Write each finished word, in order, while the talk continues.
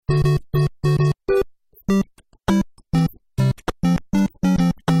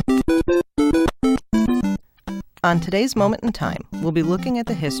On today's Moment in Time, we'll be looking at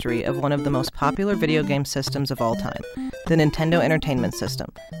the history of one of the most popular video game systems of all time, the Nintendo Entertainment System,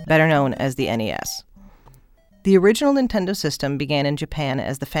 better known as the NES. The original Nintendo system began in Japan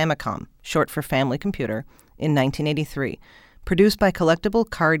as the Famicom, short for Family Computer, in 1983, produced by collectible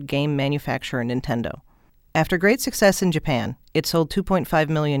card game manufacturer Nintendo. After great success in Japan, it sold 2.5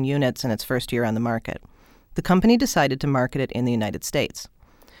 million units in its first year on the market. The company decided to market it in the United States.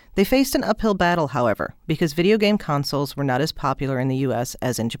 They faced an uphill battle, however, because video game consoles were not as popular in the U.S.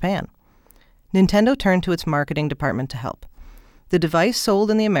 as in Japan. Nintendo turned to its marketing department to help. The device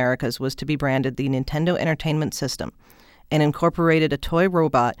sold in the Americas was to be branded the Nintendo Entertainment System and incorporated a toy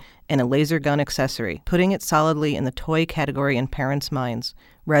robot and a laser gun accessory, putting it solidly in the toy category in parents' minds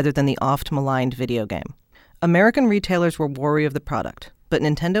rather than the oft-maligned video game. American retailers were wary of the product, but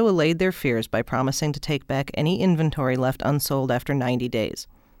Nintendo allayed their fears by promising to take back any inventory left unsold after 90 days.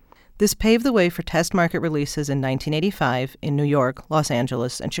 This paved the way for test market releases in 1985 in New York, Los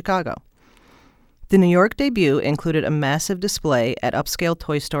Angeles, and Chicago. The New York debut included a massive display at upscale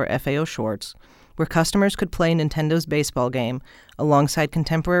toy store FAO Schwarz, where customers could play Nintendo's baseball game alongside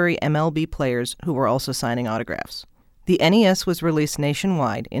contemporary MLB players who were also signing autographs. The NES was released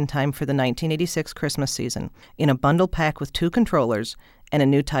nationwide in time for the 1986 Christmas season in a bundle pack with 2 controllers and a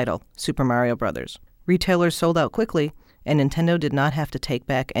new title, Super Mario Bros. Retailers sold out quickly, and Nintendo did not have to take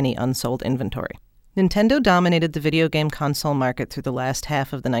back any unsold inventory. Nintendo dominated the video game console market through the last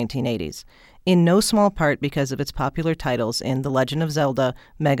half of the 1980s, in no small part because of its popular titles in The Legend of Zelda,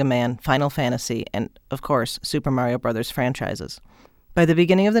 Mega Man, Final Fantasy, and, of course, Super Mario Bros. Franchises. By the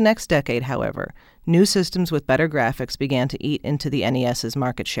beginning of the next decade, however, new systems with better graphics began to eat into the NES's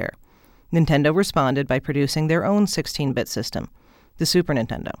market share. Nintendo responded by producing their own 16-bit system, the Super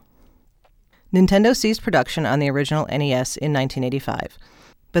Nintendo. Nintendo ceased production on the original NES in 1985,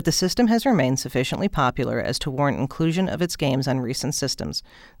 but the system has remained sufficiently popular as to warrant inclusion of its games on recent systems,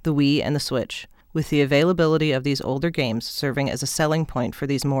 the Wii and the Switch, with the availability of these older games serving as a selling point for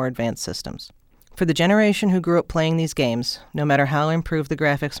these more advanced systems. For the generation who grew up playing these games, no matter how improved the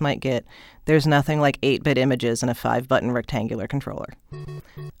graphics might get, there's nothing like 8-bit images and a 5-button rectangular controller.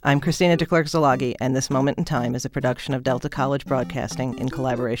 I'm Christina DeClercq-Zalagi, and this Moment in Time is a production of Delta College Broadcasting in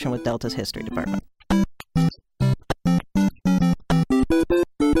collaboration with Delta's History Department.